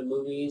some of the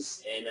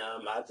movies, and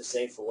I have to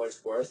say for what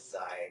it's worth,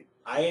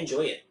 I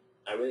enjoy it.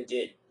 I really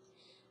did.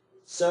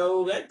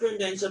 So that pretty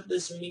much ends up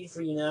this meeting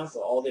for you now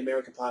for all the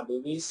American Pie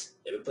movies.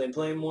 They've been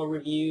playing more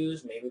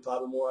reviews, maybe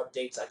probably more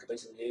updates I could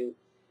basically do.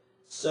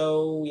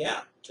 So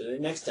yeah, till the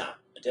next time.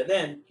 Until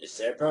then, it's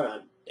Sarah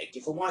Peron. Thank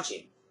you for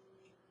watching,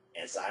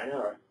 and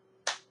sayonara.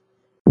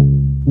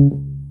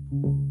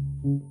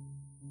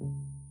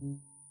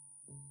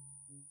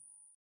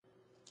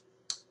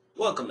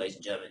 Welcome, ladies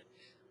and gentlemen.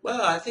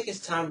 Well, I think it's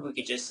time we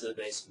could just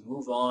basically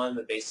move on,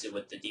 but basically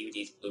with the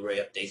DVDs, Blu-ray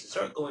updates, and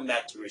start going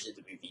back to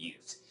originally the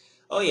reviews.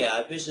 Oh yeah,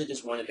 I basically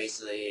just want to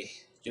basically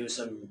do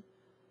some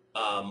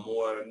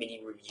more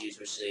mini reviews,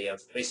 which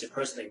of basically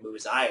personally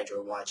movies I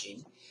enjoy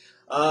watching.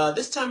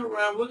 This time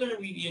around, we're going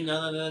to review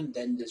none other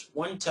than this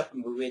one type of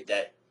movie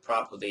that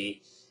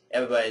probably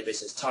everybody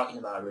is talking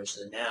about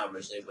originally now,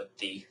 originally with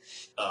the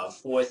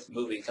fourth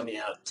movie coming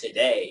out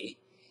today.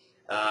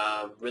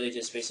 Really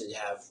just basically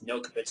have no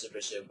comparison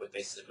with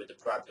basically with the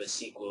proper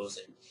sequels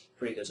and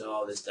prequels and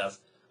all this stuff.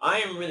 I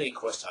am really, of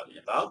course, talking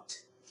about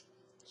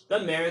the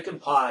American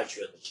Pie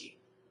trilogy.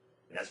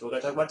 And that's what we're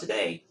going to talk about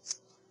today.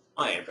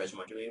 I am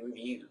President Martin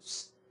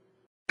Reviews.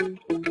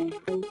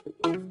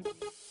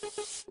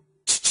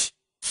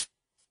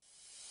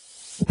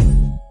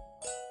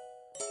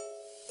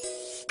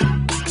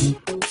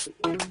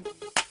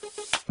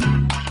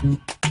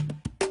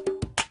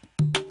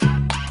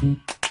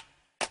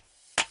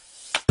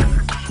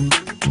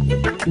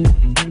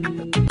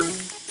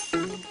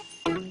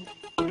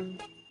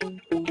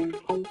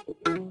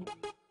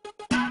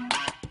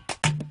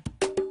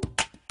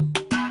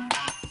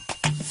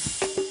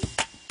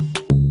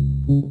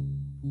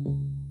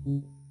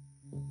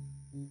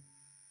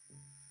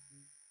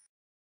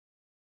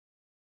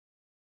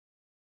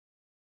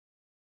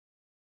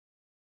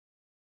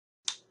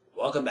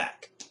 Welcome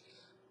back.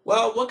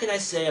 Well, what can I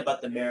say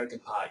about the American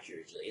Pie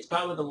trilogy? It's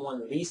probably the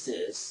one least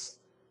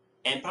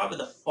and probably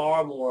the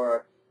far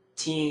more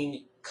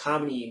teen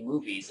comedy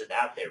movies that's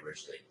out there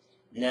originally.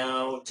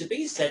 Now, to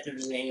be set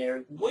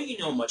there, what do you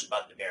know much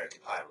about the American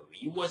Pie movie?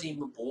 You wasn't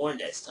even born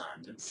this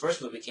time. The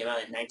first movie came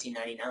out in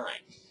 1999.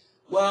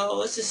 Well,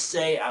 let's just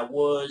say I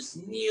was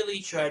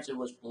nearly tragic,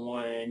 was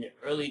born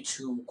early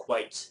to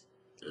quite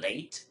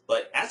late.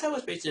 But as I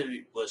was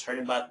basically was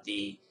hearing about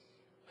the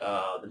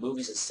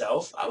movies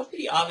itself, I was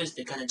pretty obvious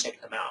to kind of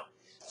check them out.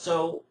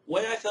 So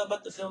what I felt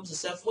about the films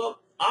itself, well,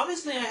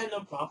 obviously I had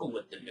no problem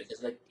with them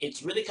because like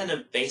it's really kind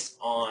of based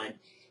on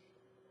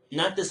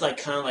not this like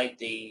kind of like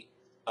the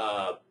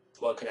uh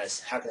what can I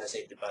how can I say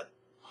it about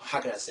how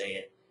can I say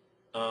it?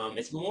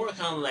 It's more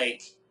kind of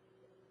like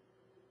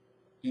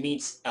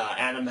meets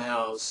Adam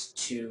House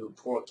to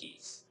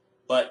Porky's.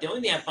 But the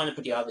only thing I find it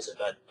pretty obvious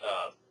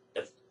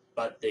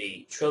about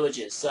the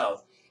trilogy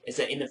itself is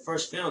that in the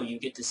first film you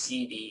get to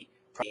see the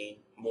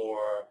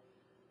more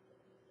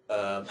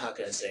how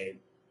can I say,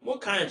 more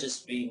kind of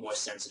just being more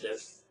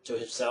sensitive to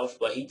himself,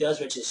 but he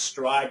does reach his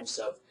stride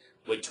himself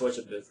with towards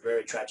with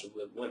very attractive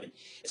women,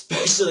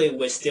 especially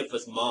with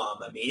Stifler's mom.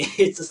 I mean,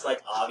 it's just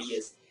like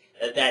obvious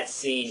that that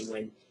scene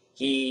when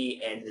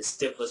he and the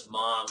Stifler's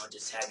mom are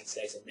just having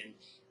sex, and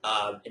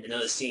then in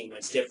another scene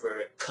when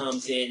Stifler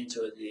comes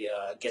into the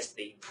I guess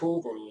the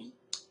pool room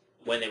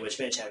when they were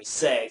finished having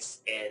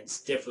sex, and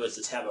Stifler was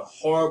just having a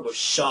horrible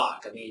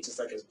shock. I mean, it's just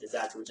like a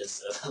disaster, was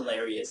just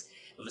hilarious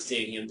of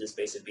seeing him just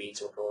basically being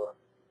so poor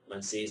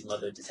when seeing his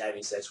mother just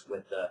having sex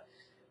with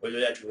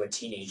actually a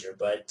teenager.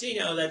 But you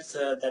know, that's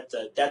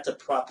a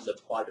popular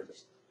part of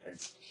it.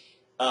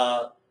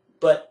 Uh,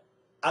 but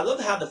I love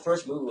how the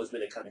first movie was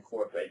really kind of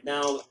corporate.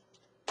 Now,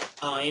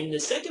 in the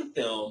second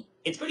film,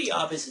 it's pretty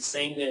obvious the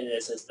same thing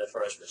as the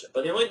first version.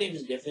 But the only thing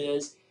that's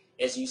different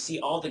is you see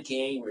all the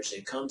gamers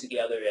that come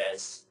together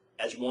as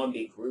one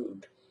big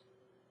group.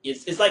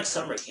 It's like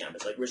summer camp.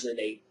 It's like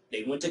originally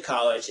they went to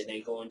college and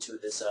they go into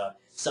this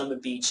summer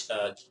beach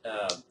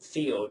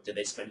field that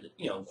they spend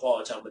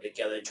quality time with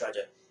together and try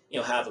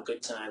to have a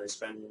good time and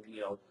spend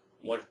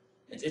what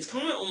it's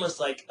kind of almost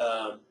like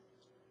I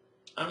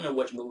don't know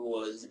which movie it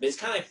was, but it's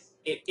kind of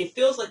it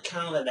feels like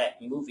kind of like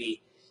that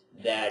movie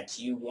that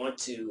you want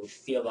to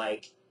feel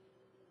like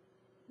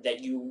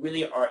that you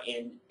really are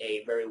in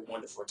a very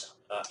wonderful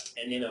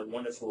and in a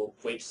wonderful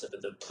great sort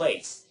of the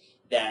place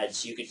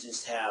that you could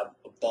just have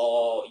a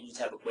ball, you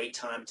just have a great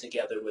time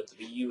together with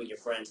you and your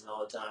friends and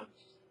all the time.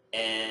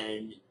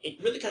 And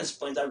it really kind of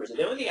explains out.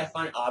 The only thing I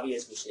find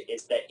obvious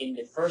is that in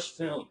the first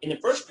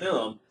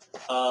film,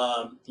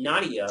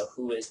 Nadia,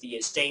 who is the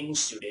exchange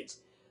student,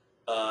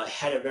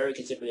 had a very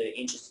considerable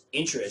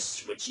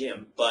interest with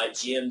Jim, but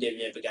Jim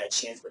didn't ever got a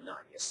chance with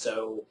Nadia.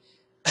 So,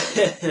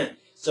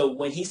 so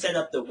when he set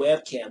up the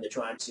webcam, they're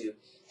trying to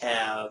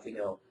have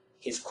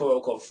his quote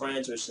unquote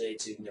friends, which they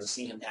to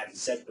see him having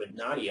sex with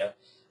Nadia.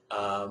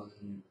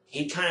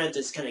 He kind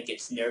of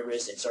gets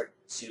nervous and start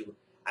to,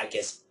 I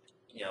guess,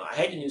 I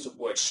hate to use the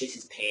word shit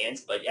his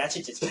pants, but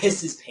actually just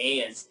piss his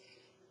pants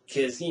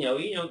because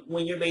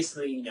when you're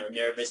basically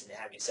nervous and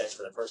having sex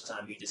for the first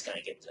time, you just kind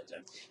of get to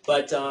them.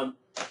 But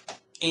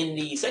in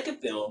the second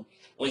film,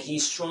 when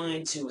he's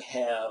trying to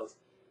have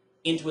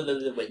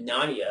interrelated with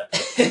Nadia,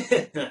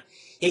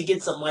 he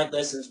gets some life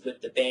lessons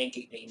with the band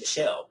named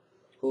Michelle,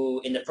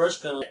 who in the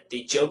first film,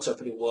 the jokes are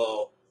pretty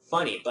well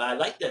funny, but I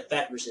like the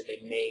fact that they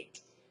make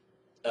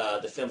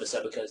the film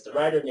itself because the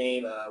writer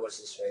name, what's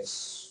his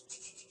face?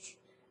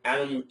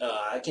 Adam,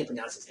 I can't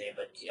pronounce his name,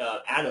 but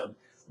Adam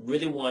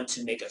really want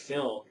to make a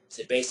film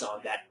to based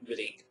on that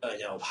really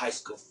high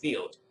school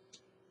field.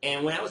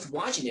 And when I was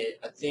watching it,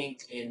 I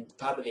think in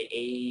probably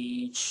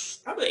age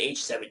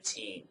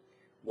 17,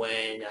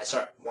 when I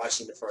started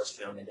watching the first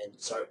film and then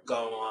start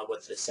going on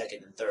with the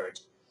second and third,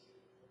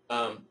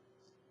 um,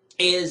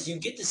 is you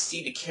get to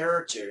see the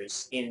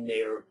characters in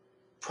their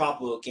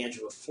proper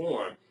Gandra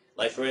form.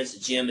 Like for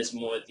instance, Jim is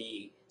more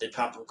the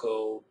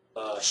tropical,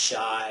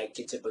 shy,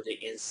 typical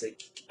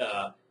insect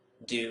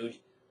dude.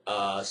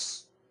 Uh,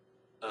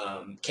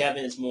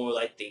 Kevin is more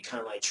like the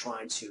kind of like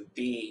trying to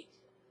be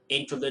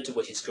intimate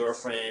with his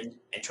girlfriend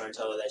and trying to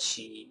tell her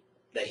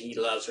that he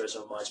loves her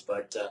so much,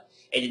 but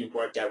it didn't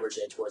work that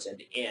originally towards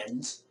the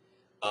end.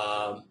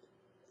 Um,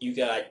 you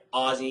got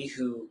Oz,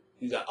 who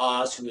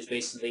is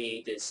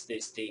basically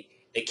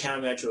the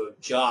countercultural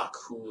jock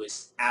who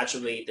is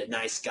actually the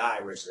nice guy,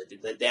 originally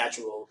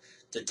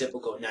the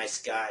typical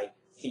nice guy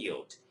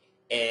field.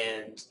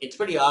 And it's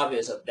pretty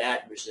obvious of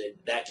that, originally,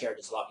 that character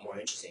is a lot more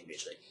interesting,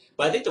 usually.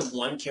 But I think the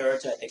one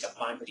character I think I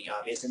find pretty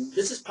obvious, and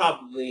this is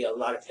probably a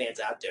lot of fans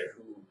out there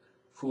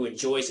who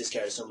enjoys this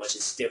character so much,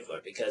 is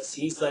Stifler, because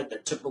he's like the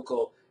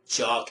typical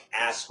jock,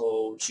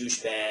 asshole,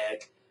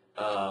 douchebag,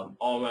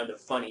 all around a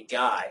funny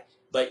guy.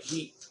 But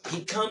he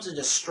comes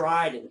into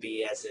stride and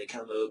be as a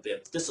kind of a little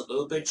bit, just a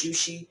little bit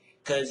douchey,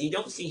 because you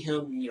don't see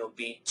him,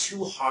 being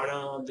too hard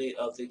on the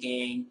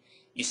gang.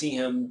 You see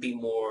him be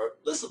more,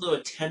 just a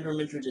little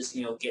temperamental, just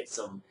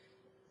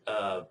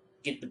uh,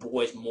 get the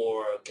boys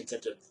more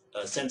consensitive,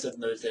 sense of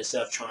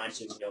themselves, trying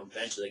to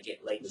eventually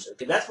get laid with her.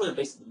 Because that's where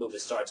basically the movie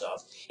starts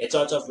off. It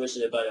starts off with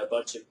about a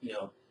bunch of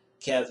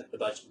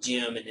about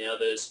Jim and the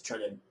others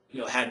trying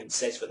to having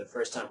sex for the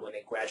first time when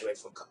they graduate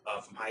from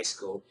high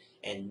school,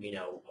 and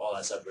all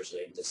that stuff.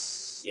 Virtually,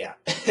 just yeah,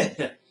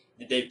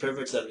 the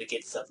privilege of to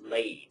get stuff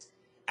laid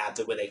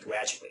after when they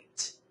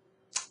graduate.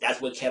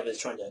 That's what Kevin is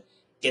trying to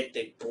get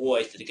the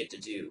boys to get to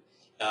do.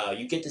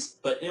 You get this,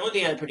 but the only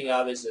thing I'm pretty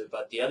obvious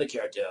about the other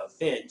character,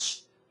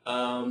 Finch,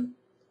 um,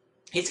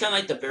 he's kind of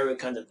like the very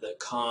kind of the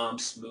calm,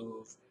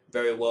 smooth,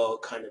 very well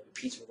kind of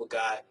peaceful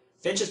guy.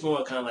 Finch is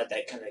more kind of like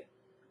that kind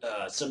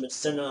of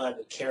similar like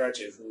a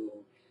character who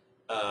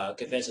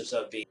convinces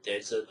himself to be.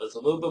 There's a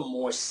little bit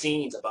more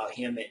scenes about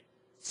him, and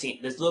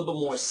there's a little bit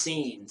more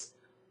scenes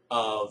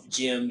of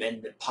Jim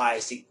and the pie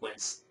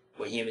sequence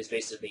where him is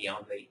basically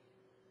on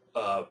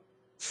the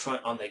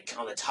front on the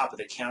top of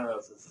the counter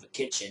of the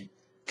kitchen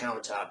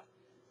countertop.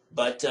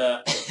 But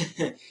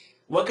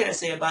what can I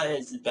say about it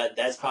is that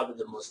that's probably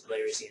the most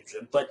hilarious scene.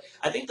 But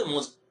I think the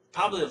most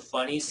probably the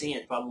funniest scene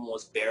and probably the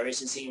most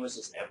embarrassing scene was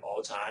just of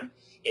all time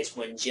is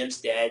when Jim's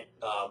dad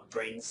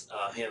brings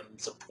him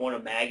some porno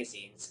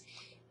magazines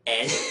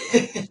and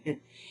and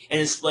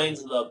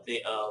explains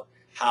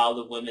how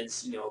the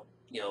women's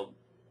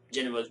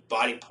gender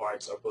body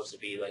parts are supposed to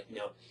be like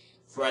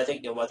for I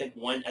think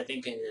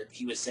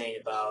he was saying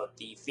about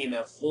the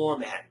female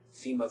form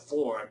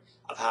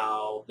of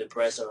how the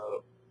breasts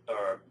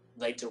are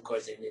like to of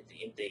course in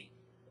the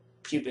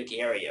pubic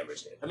area.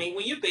 I mean,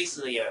 when you're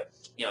basically a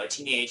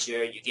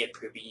teenager, you get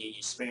puberty, you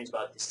experience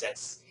about the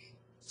sex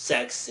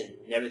and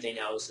everything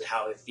else,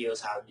 how it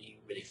feels, how do you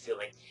really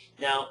feeling.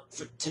 Now,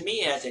 to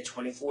me as a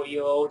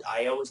 24-year-old,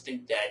 I always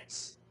think that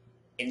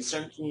in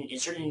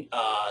certain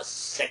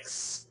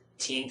sex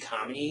teen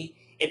comedy,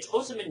 it's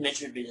also been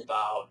mentioned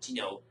about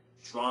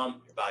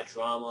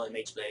drama and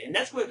major, and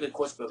that's what the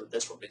course with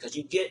this one because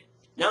you get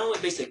not only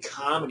basically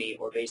comedy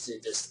or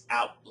basically just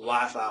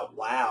laugh out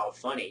loud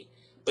funny,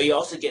 but you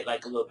also get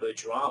like a little bit of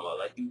drama.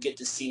 Like you get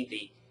to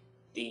see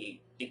the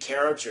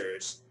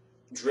characters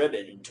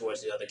driven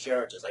towards the other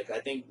characters. Like I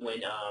think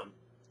when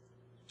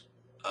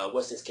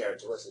what's this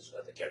character? What's this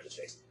other character's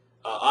face?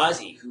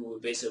 Ozzy, who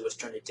basically was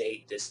trying to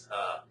date this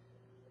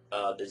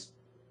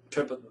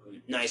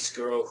perfectly nice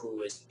girl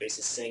who is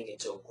basically singing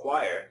to a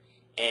choir,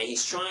 and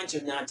he's trying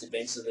to not to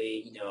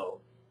basically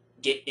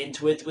get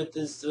into it with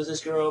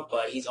this girl,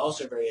 but he's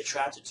also very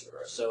attracted to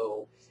her.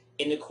 So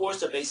in the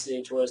course of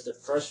basically towards the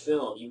first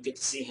film, you get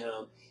to see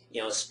him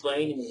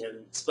explaining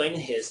his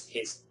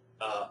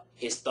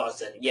thoughts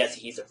that yes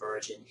he's a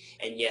virgin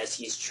and yes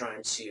he's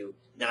trying to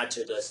not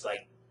to just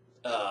like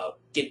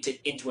get to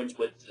influence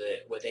with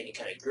any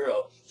kind of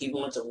girl. He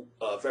wants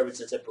a very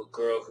sensible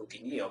girl who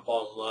can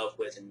fall in love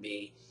with and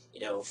be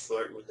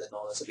flirt with and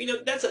all that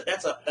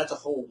stuff. That's a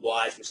whole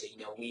wide which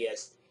we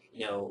as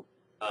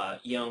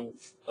young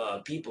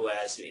people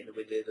as in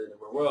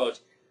the world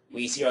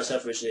we see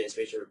ourselves originally as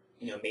basically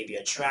maybe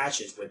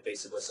attractions with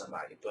basically with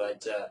somebody.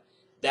 But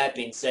that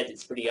being said,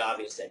 it's pretty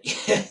obvious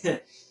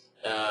that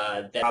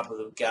that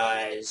popular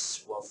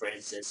guys, well, for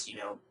instance,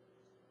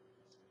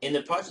 in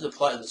the parts of the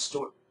plot of the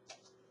story.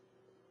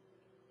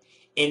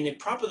 In the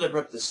popular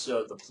purpose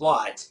of the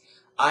plot,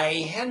 I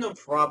had no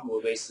problem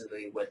with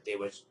basically what they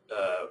was.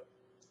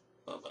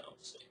 Well,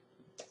 let's see.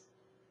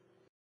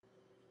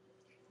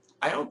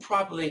 I don't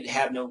probably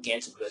have no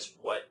answer with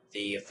what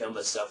the film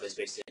itself is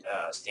basically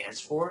stands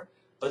for.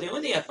 But the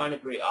only thing I find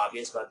it pretty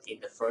obvious about in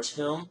the first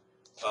film,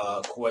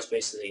 of course,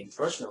 basically in the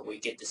first film, we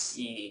get to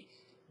see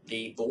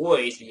the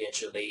boys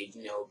eventually,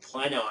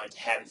 plan on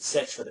having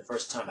sex for the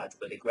first time after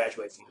they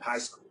graduate from high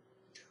school.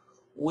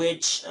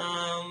 Which,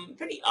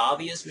 pretty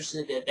obvious, which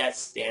is that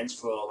stands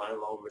for a line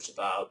alone, which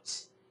about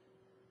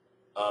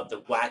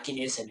the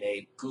wackiness and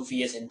the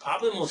goofiest and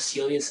probably the most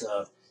serious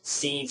of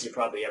scenes that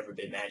probably ever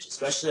been managed.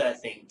 Especially, I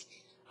think,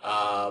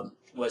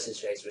 what's his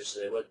face,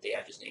 what's the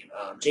actor's name?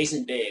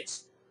 Jason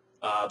Biggs,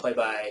 played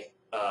by,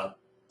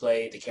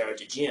 played the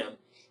character Jim,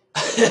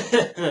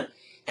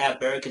 have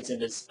very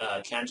contentious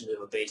characters that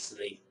were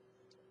basically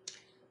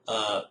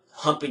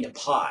humping a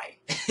pie.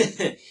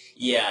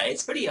 Yeah,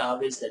 it's pretty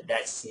obvious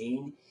that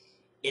scene,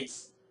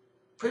 it's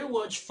pretty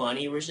much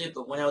funny originally,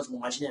 but when I was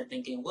watching it, I'm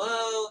thinking,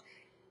 well,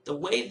 the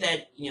way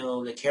that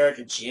the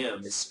character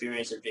Jim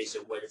experiences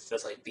basically what it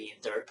feels like being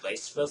third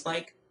place feels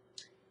like,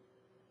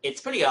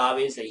 it's pretty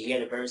obvious that he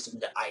had a very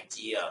similar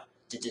idea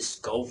to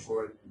just go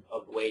for a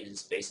way to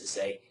just basically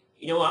say,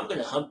 I'm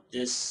gonna hump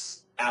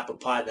this apple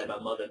pie that my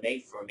mother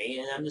made for me,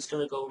 and I'm just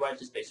gonna go right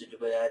to basically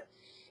do that.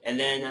 And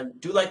then I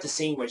do like the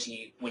scene where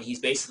when he's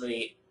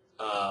basically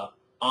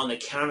on the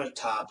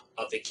countertop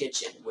of the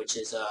kitchen, which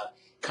is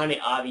kind of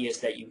obvious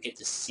that you get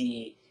to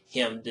see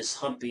him just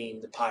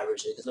humping the pie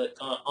originally. Because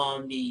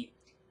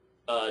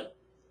uh,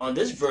 on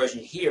this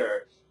version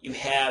here, you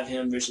have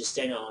him just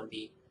standing on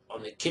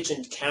the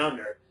kitchen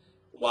counter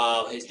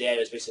while his dad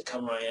is basically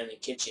coming around in the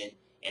kitchen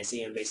and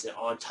see him basically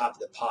on top of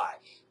the pie.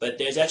 But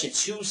there's actually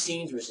two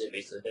scenes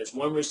basically. There's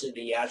one version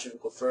the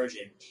theatrical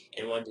version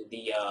and one to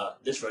the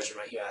this version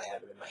right here. I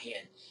have it in my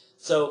hand.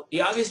 So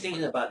the obvious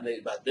thing about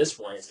this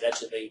one is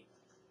actually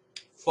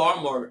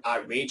far more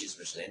outrageous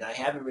version, and I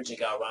haven't originally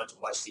got around to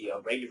watch the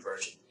rated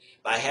version,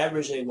 but I have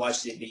originally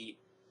watched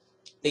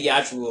the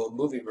actual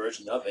movie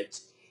version of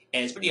it,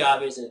 and it's pretty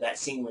obvious that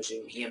scene where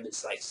him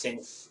is like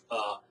sitting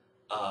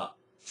uh,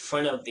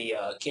 front of the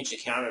kitchen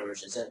counter,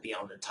 which is going to be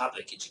on the top of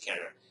the kitchen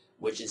counter,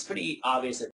 which is pretty obvious that